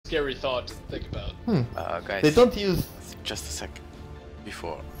scary thought to think about. Guys, They don't use... just a sec.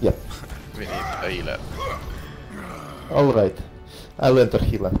 Before. Yeah. We need a healer. Alright. I'll enter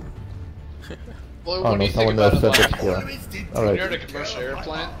healer. Well, Oh when no, you think someone about else it, entered like, healer. when you're Alright. in a commercial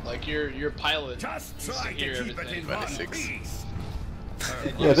airplane, like your pilot Just needs to try hear to keep it everything. in one 26. piece.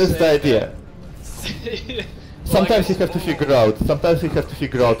 And you Yeah, this is the say idea. that- Sometimes you have to figure out. Sometimes you have to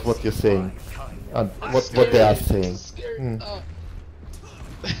figure out what you're saying, and what they are saying. Scary. Mm. Oh.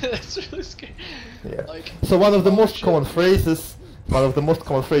 That's really scary. Yeah. Like, So one of the oh, most shit. common phrases,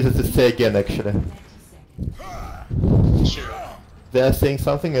 is say again. Actually, Sure. they are saying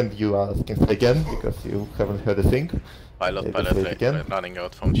something and you are asking say again because you haven't heard a thing. Pilot, They will say it again. running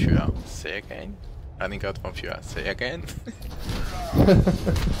out from Shua. Say again. Running out from Shua. Say again.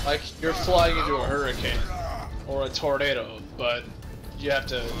 Like you're flying into a hurricane or a tornado, but you have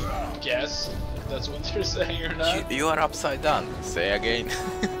to guess if that's what they're saying or not. You are upside down. Say again.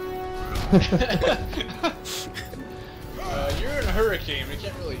 You're in a hurricane. We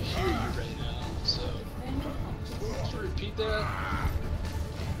can't really hear you right now, so could you repeat that?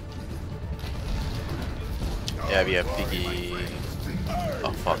 Yeah, we have Piggy.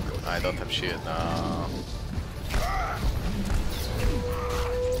 Oh fuck, I don't have shield now.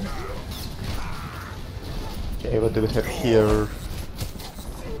 Okay, what do we have here?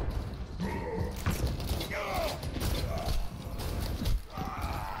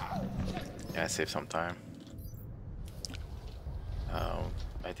 Yeah, save some time.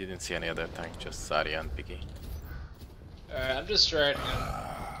 I didn't see any other tank, just Zarya and Piggy. Alright, I'm just trying to...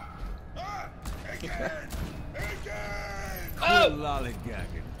 Quit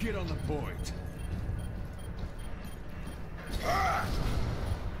lollygagging. Get on the point.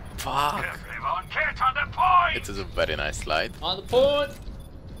 Fuck! Everyone, get on the point. It is a very nice slide. On the point!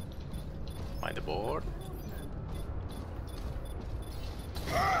 Mind the board.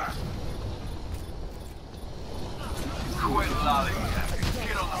 Quit lollygagging.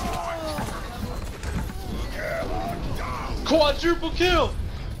 Get on the point. Quadruple kill!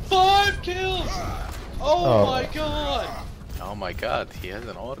 5 kills! Oh, Oh. my god! Oh my god, he has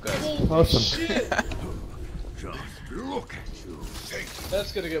an orgasm. Holy Awesome. shit! Just look at you.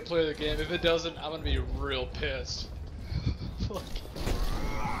 That's gonna get play of the game. If it doesn't, I'm gonna be real pissed. Fuck.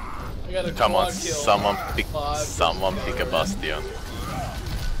 I got a Come on, quad kill. someone pick a Bastion.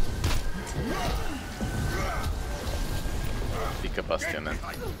 Pick a Bastion and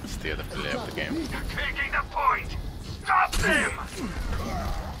steal the play of the game. You're taking the point. Stop them.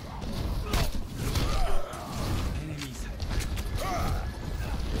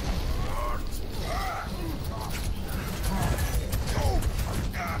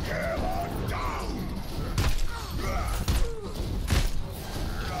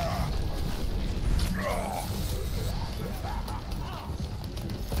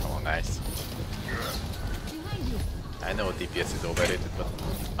 Oh, nice. I know DPS is overrated, but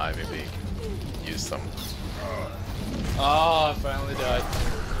I will use some. Oh, I finally died.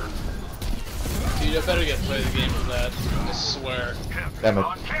 Dude, I better get play of the game for that. I swear. Damn it.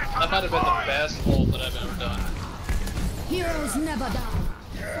 That might have been the best ult that I've ever done. Heroes never die.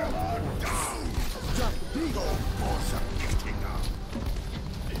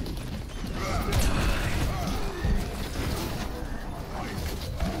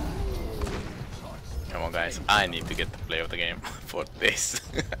 Come on guys, I need to get the play of the game for this.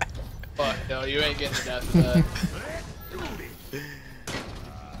 Fuck, no, you ain't getting it after that.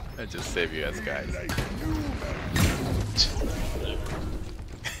 I just save you guys.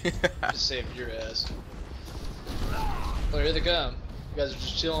 Just saved your ass. Oh, here they come. You guys are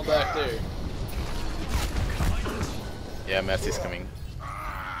just chilling back there. Yeah, Mercy's coming.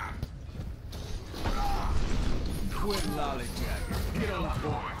 Quit lollygagging. Get on the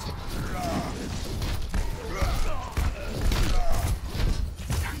point.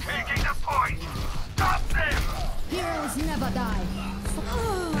 You're taking the point. Stop them. Heroes never die.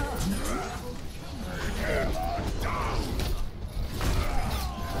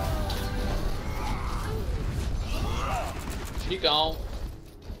 She gone.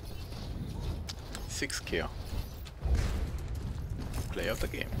 6 kill. Play of the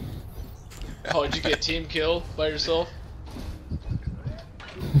game. Oh, did you get team kill by yourself?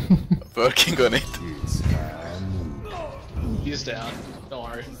 Working on it. He's down. Don't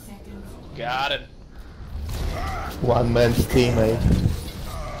worry. Got him. One man's teammate.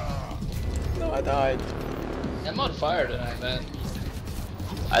 No, I died. I'm on fire tonight, man.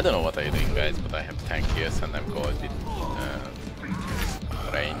 I don't know what I'm doing, guys, but I have tank here and I'm caught with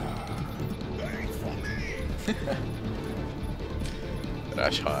rain.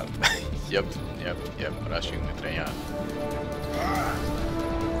 Rush hard. Yep, rushing with rain hard.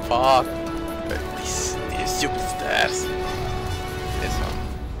 fuck? These stupid stairs. This one.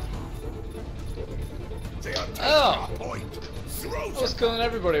 Oh! I was killing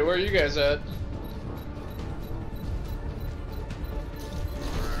everybody. Where are you guys at?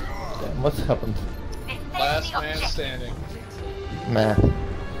 Damn, what's happened? Last man standing. Meh.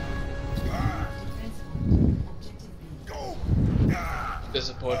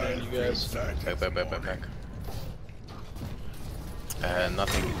 Disappointed in you guys. Back.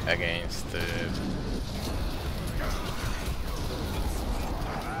 Nothing against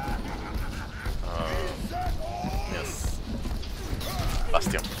yes.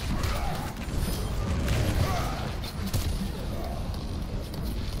 Bastion.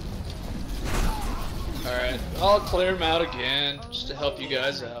 Alright, I'll clear him out again, just to help you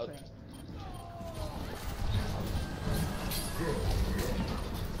guys out.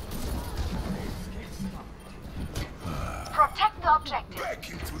 Protect the objective. Back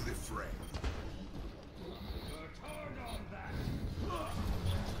into the fray.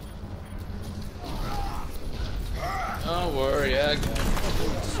 Don't worry, I got it.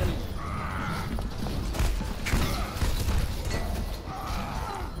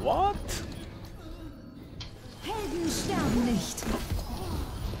 What? Helden sterben nicht.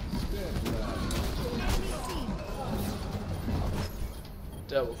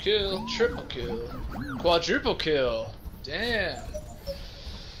 Double kill, triple kill, quadruple kill. Damn.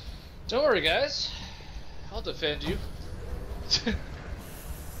 Don't worry, guys. I'll defend you.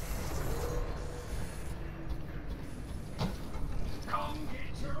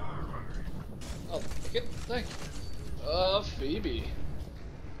 I'll take it. Thank you. Phoebe.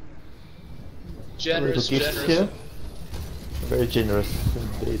 Generous, Little gifts generous. here. Very generous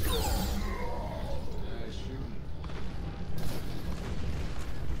indeed.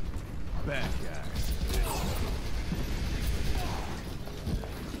 Bad guy.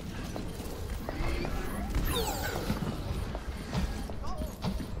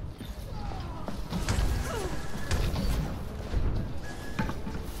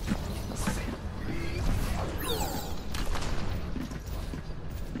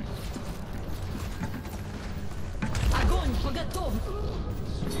 Огонь по готову.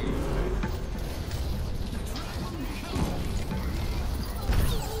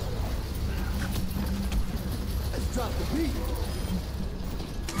 Drop the beat.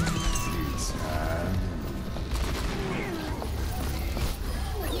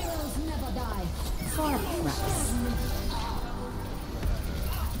 Heroes never die. For a price.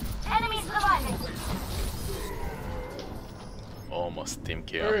 Enemies surviving. Almost team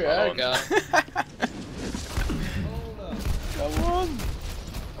kill. Hurry, I alone. got it. Come on.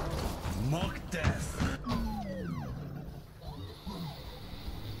 Mock death.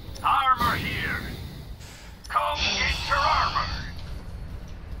 Armor here. Come get your armor.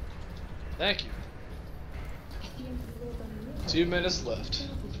 Thank you. 2 minutes left.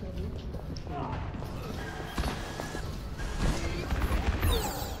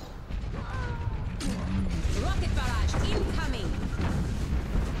 Rocket barrage incoming.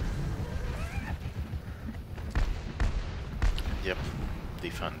 Yep.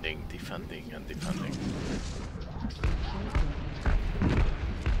 Defending, and defending.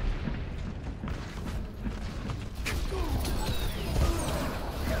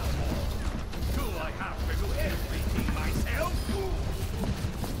 Do I have to do everything myself?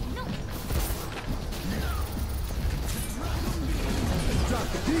 Drop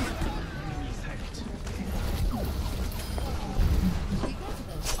the beat.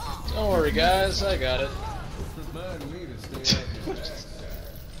 Don't worry, guys. I got it. Remind me to stay out your back.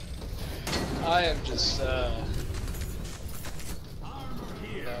 I am just, I'm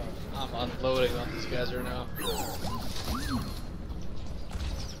unloading on these guys right now.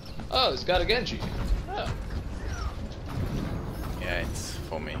 Oh, he's got a Genji. Oh. Yeah, it's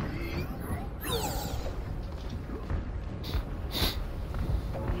for me.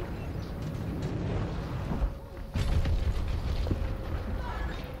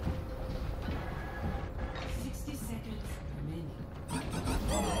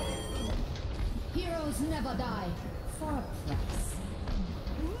 Heroes never die. For a price.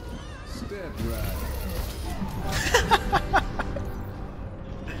 Step right.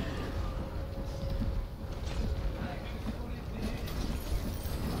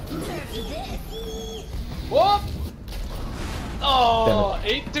 Whoop! Oh,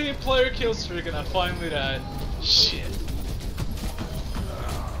 18 player kill streak and I finally died. Shit.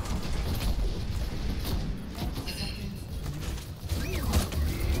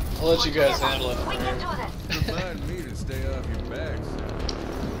 I'll let you guys handle it from We can here. do this. Remind me to stay off your back, son.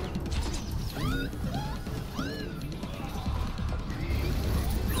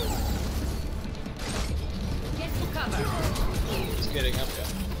 kidding, I'm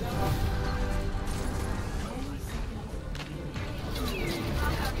coming.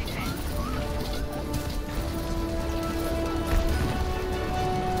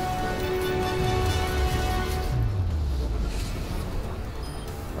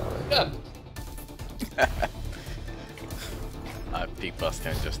 Yeah. I picked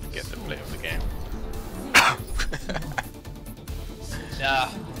Bastion just to get the play of the game. Nah.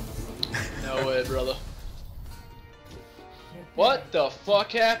 No way, brother. What the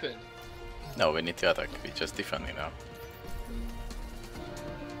fuck happened? No, we need to attack. We just defending now.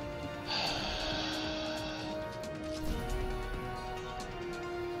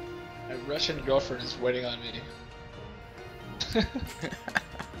 My Russian girlfriend is waiting on me.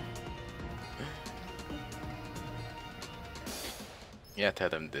 Yeah, tell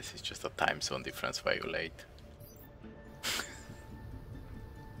them this is just a time zone difference why you're late.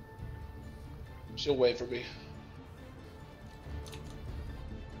 She'll wait for me.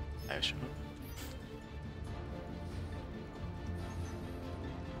 Are you sure?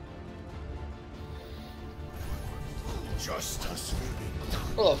 Justice.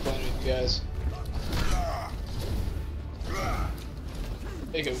 I love playing with you guys.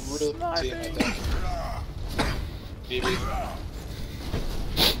 Make it real team, I think. BB.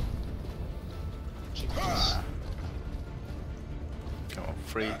 Jeez. Come on,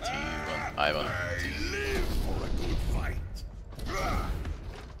 3, 2, 1, Ivan. I live for a good fight.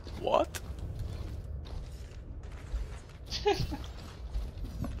 What? Attack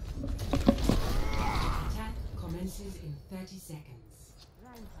commences in 30 seconds.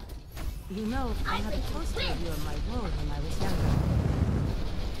 You know, I had a poster of you on my wall when I was younger.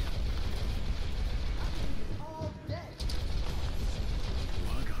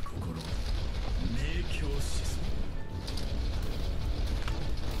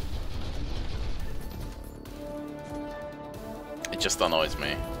 It just annoys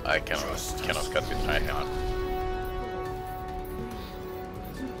me. I cannot cut with my hand.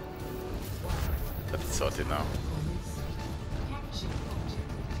 But it's sorted now.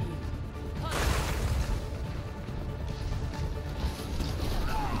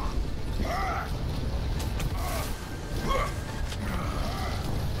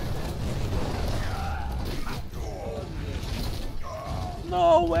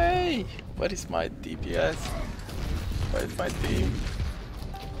 No way! Where is my DPS? Where is my team?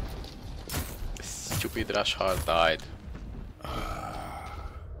 This stupid rush hard died.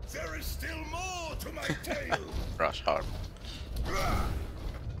 There is still more to my tale. Rush hard.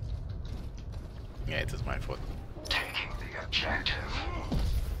 Yeah, it was my fault. Taking the objective.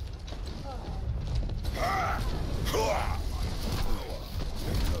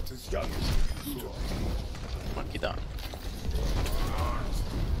 Not as young as you thought. Monkey down.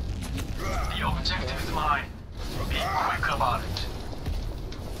 The objective is mine. Be quick about it.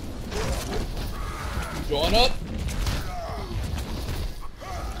 Going up.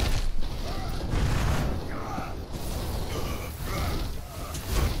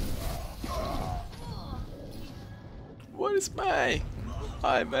 Where is May?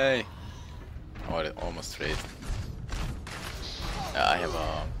 Hi May. Oh, it almost raised. I have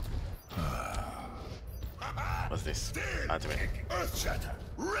a... What's this? Ultimate. Earth shatter.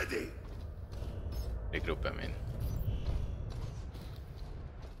 Ready. Regroup, I mean.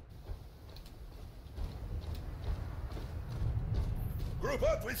 Group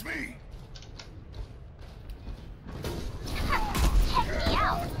up with me. Check me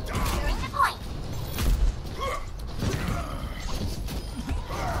out. Here's the point.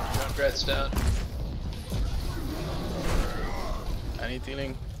 Junkrat's down. Any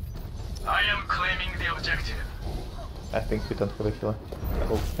dealing? I am claiming the objective. I think we don't have a healer.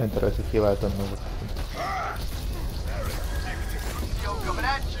 Oh, enter as a healer, I don't know what happened. Still coming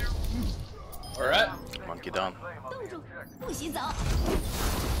at you. Alright. Monkey down. 不洗澡。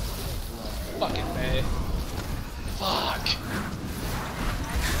 Fucking May. Fuck.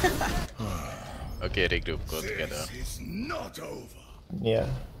 Okay, regroup, go together. This is not over. Yeah.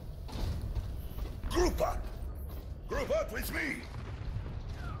 Group up. Group up with me.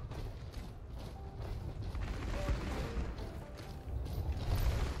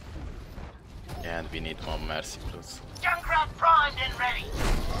 And we need more mercy plus. Junkrat primed and ready.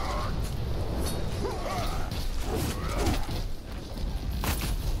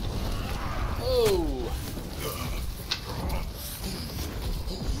 Oh.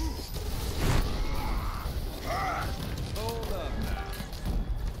 Hold up now.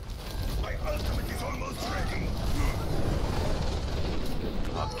 My ultimate is almost ready.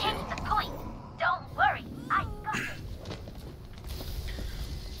 Fuck you. Take the point. Don't worry. I got it.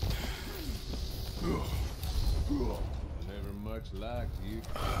 Never much much like you.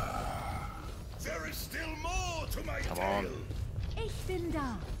 There is still more to my Come tale. on. Ich bin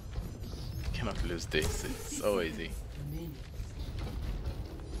da. Cannot lose this. It's so easy.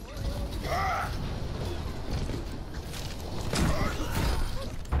 Do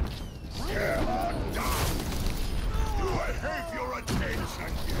I have your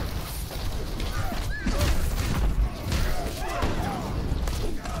attention?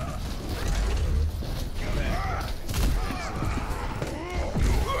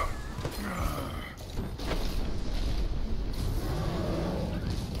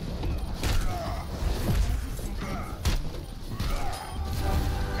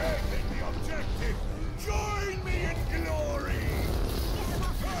 Taking the objective. Join me in glory.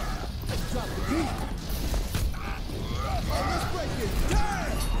 Drop the beat. Oh, let's break it.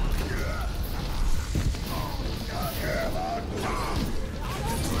 Damn!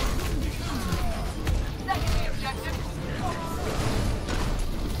 Second the objective.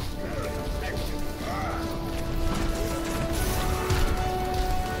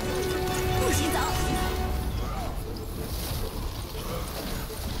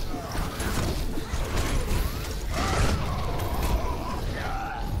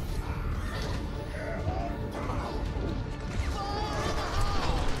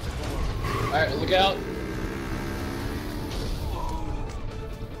 Alright, look out.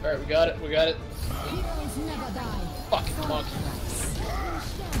 Alright, we got it, we got it. Heroes never die. Fucking monkey.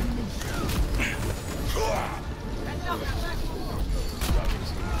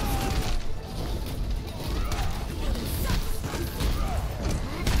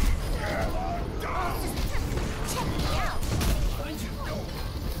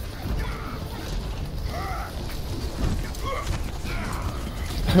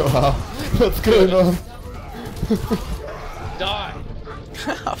 Wow, what's going on? Die!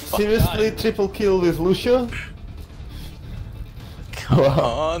 Seriously, triple kill with Lucio? Come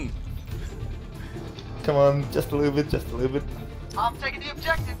on. Come on, just a little bit, just a little bit. I'm taking the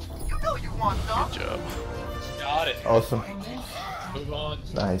objective. You know you want some. Good job. Got it. Awesome. Move on.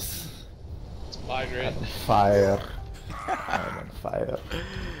 Nice. It's migrate. Fire. I'm on fire.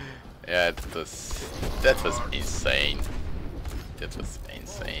 Yeah, that was insane. That was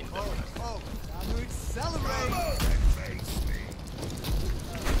insane. Oh, time to accelerate.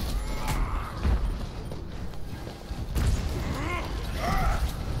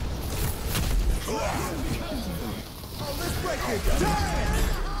 Oh, let's break it. Damn!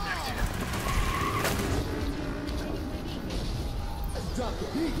 Drop the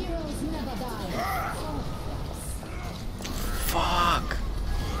beat. Heroes never die. Fuck.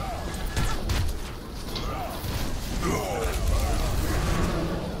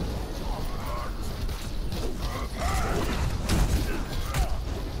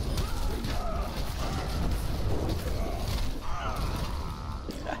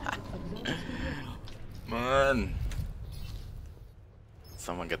 Man.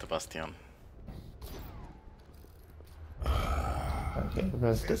 Someone get the Bastion. Okay,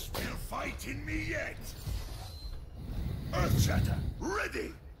 where's this? Still fighting me yet? Earthshatter,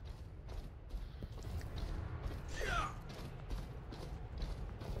 ready!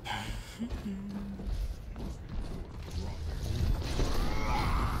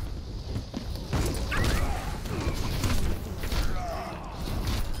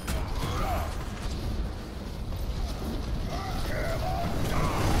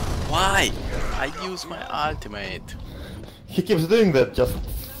 Why? I use my ultimate. He keeps doing that, just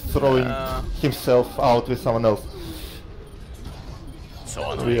throwing himself out with someone else.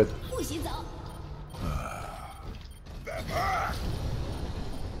 So annoying. Weird. 不许走。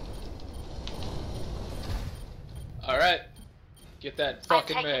 Alright. Get that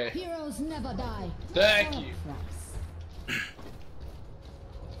fucking May. Heroes never die. Thank you.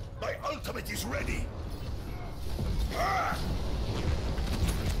 My ultimate is ready!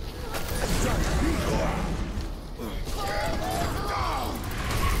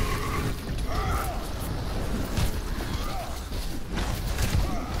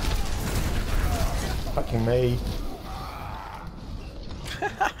 Fucking May.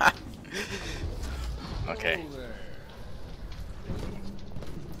 Okay.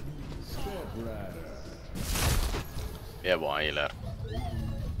 We have one healer.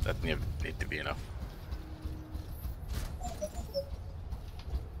 That need to be enough.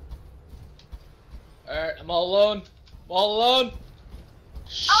 Alright, I'm all alone. I'm all alone.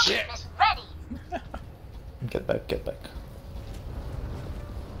 Shit. Ready. Get back, get back.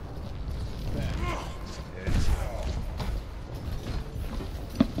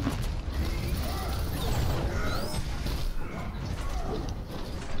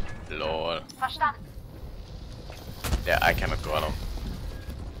 Lol. Verstanden. Yeah, I cannot go alone.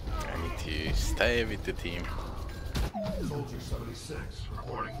 I need to stay with the team. Soldier 76,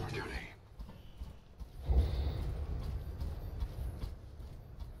 reporting for duty.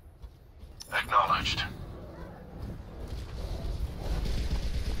 Acknowledged.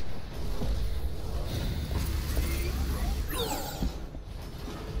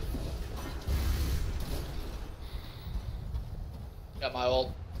 Got my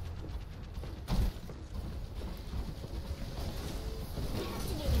ult.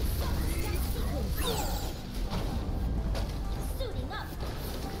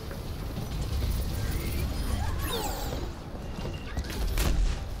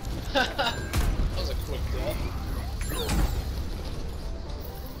 That was a quick death.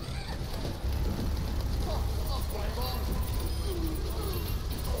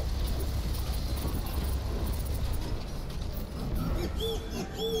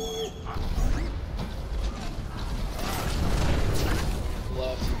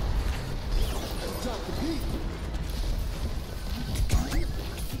 Left.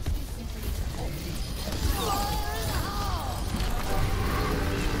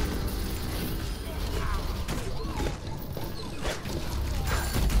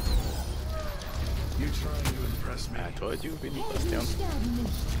 You're trying to impress me. I told you we need Bastion.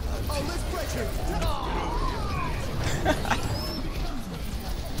 Oh, let's break it!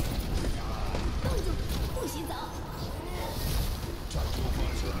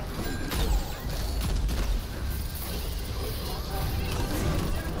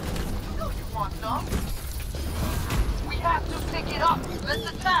 You want some? We have to pick it up. Let's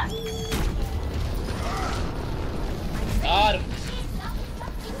attack. Got him.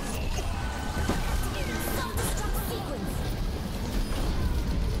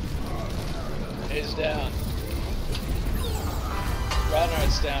 He's down.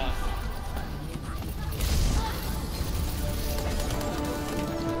 Reinhardt's down.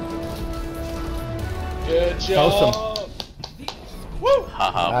 Good job. Awesome. Woo!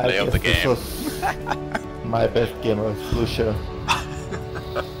 Haha, I play of the guess this game. was my best game of Lucio.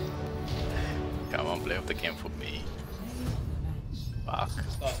 Come on, play of the game for me. Fuck.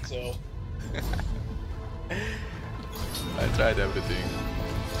 Thought so. I tried everything.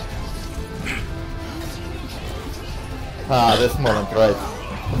 Ah, this moment, right.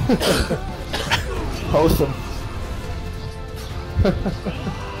 Awesome.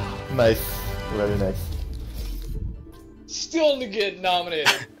 Nice, very nice. Still to get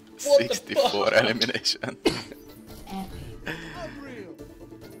nominated. What the 64 fuck? elimination.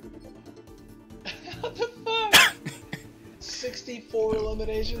 What the fuck? 64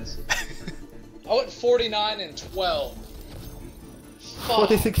 eliminations? I went 49 and 12. Fuck.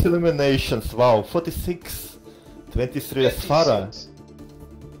 46 eliminations, wow, 46. 23 as Farah. 56.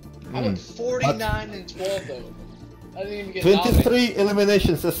 I went 49 and 12 though. I didn't even get 23 nominated.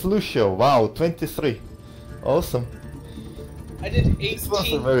 eliminations as Lucio, wow, 23. Awesome. I did This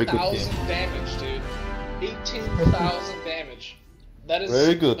was a very good 18,000 game. damage, dude. 18,000 damage. That is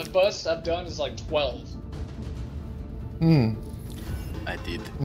Very good. The best I've done is like 12. Hmm. I did